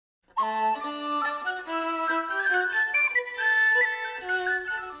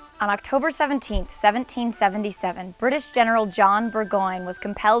On October 17, 1777, British General John Burgoyne was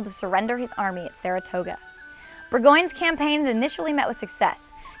compelled to surrender his army at Saratoga. Burgoyne's campaign had initially met with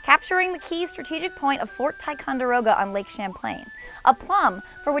success, capturing the key strategic point of Fort Ticonderoga on Lake Champlain, a plum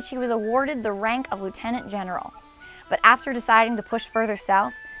for which he was awarded the rank of lieutenant general. But after deciding to push further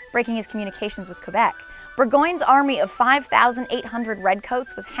south, breaking his communications with Quebec, Burgoyne's army of 5,800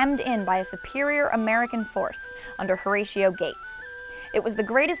 redcoats was hemmed in by a superior American force under Horatio Gates. It was the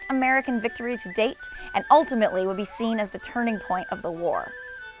greatest American victory to date, and ultimately would be seen as the turning point of the war.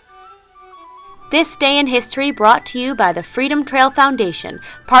 This Day in History brought to you by the Freedom Trail Foundation,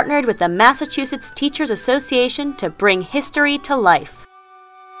 partnered with the Massachusetts Teachers Association to bring history to life.